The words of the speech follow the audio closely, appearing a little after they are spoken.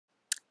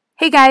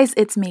Hey guys,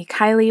 it's me,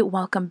 Kylie.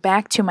 Welcome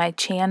back to my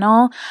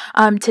channel.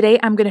 Today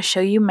I'm going to show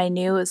you my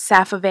new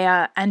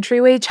Safavieh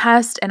Entryway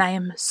chest, and I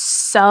am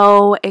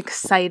so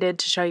excited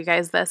to show you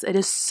guys this. It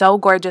is so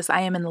gorgeous.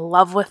 I am in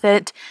love with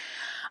it.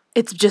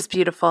 It's just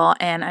beautiful,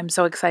 and I'm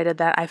so excited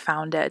that I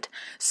found it.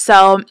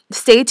 So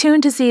stay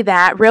tuned to see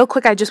that. Real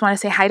quick, I just want to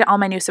say hi to all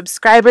my new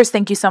subscribers.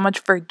 Thank you so much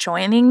for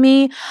joining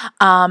me.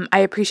 I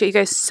appreciate you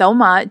guys so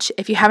much.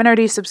 If you haven't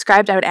already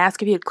subscribed, I would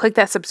ask if you'd click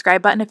that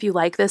subscribe button if you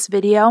like this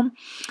video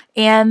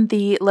and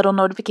the little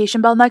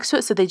notification bell next to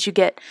it so that you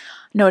get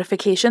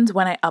notifications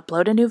when I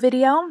upload a new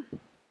video.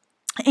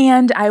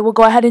 And I will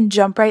go ahead and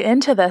jump right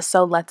into this,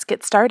 so let's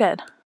get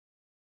started.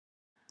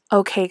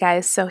 Okay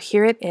guys, so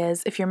here it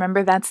is. If you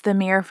remember, that's the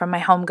mirror from my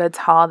Home Goods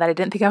haul that I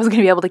didn't think I was going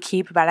to be able to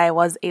keep, but I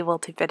was able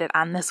to fit it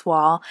on this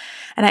wall,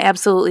 and I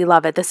absolutely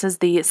love it. This is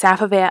the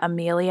Safavieh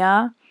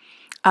Amelia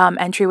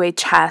Entryway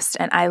chest,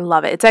 and I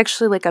love it. It's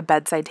actually like a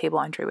bedside table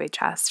entryway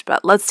chest,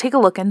 but let's take a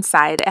look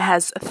inside. It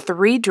has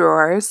 3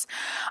 drawers.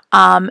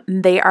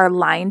 They are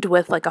lined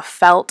with like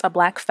a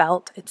black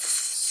felt. It's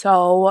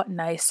so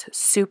nice,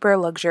 super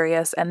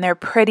luxurious, and they're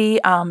pretty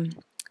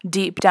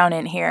deep down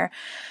in here.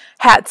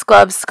 Hats,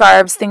 gloves,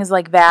 scarves, things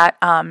like that.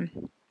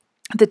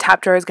 The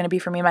top drawer is going to be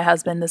for me and my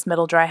husband. This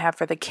middle drawer I have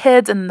for the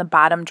kids, and the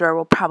bottom drawer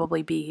will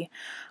probably be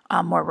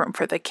more room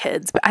for the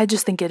kids. But I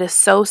just think it is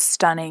so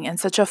stunning and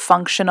such a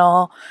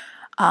functional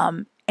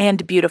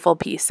and beautiful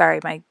piece. Sorry,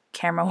 my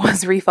camera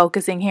was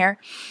refocusing here.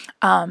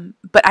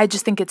 But I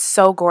just think it's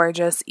so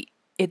gorgeous.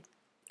 It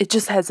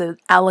just has an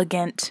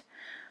elegant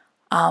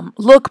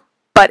look,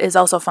 but is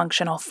also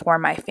functional for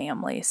my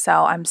family.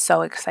 So I'm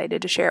so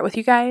excited to share it with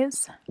you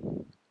guys.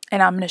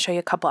 And I'm going to show you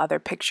a couple other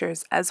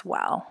pictures as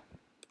well.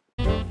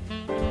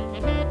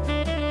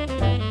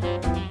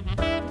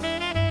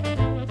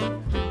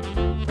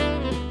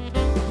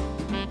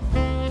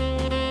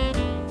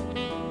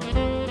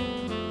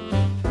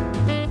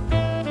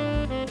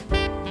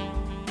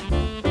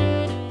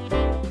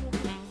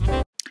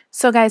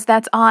 So guys,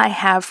 that's all I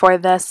have for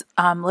this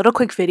little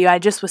quick video. I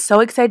just was so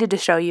excited to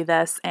show you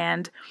this,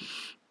 and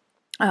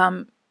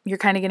you're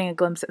kind of getting a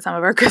glimpse at some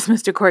of our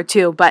Christmas decor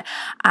too, but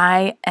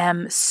I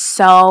am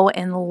so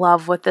in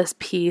love with this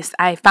piece.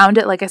 I found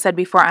it, like I said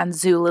before, on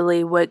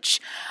Zulily,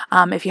 which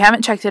if you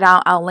haven't checked it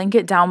out, I'll link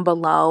it down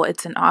below.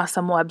 It's an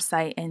awesome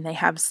website, and they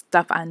have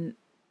stuff on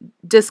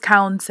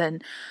discounts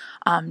and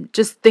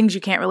just things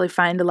you can't really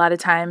find a lot of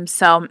times.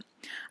 So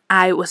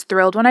I was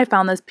thrilled when I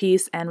found this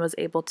piece and was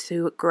able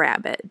to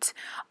grab it.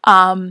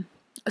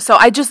 So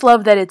I just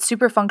love that it's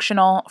super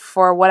functional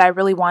for what I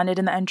really wanted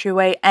in the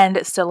entryway, and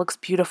it still looks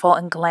beautiful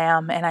and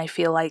glam, and I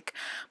feel like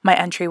my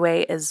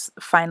entryway is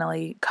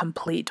finally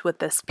complete with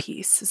this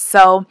piece.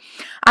 So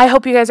I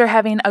hope you guys are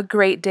having a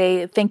great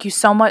day. Thank you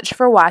so much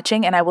for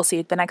watching, and I will see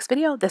you at the next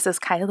video. This is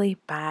Kylie.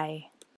 Bye.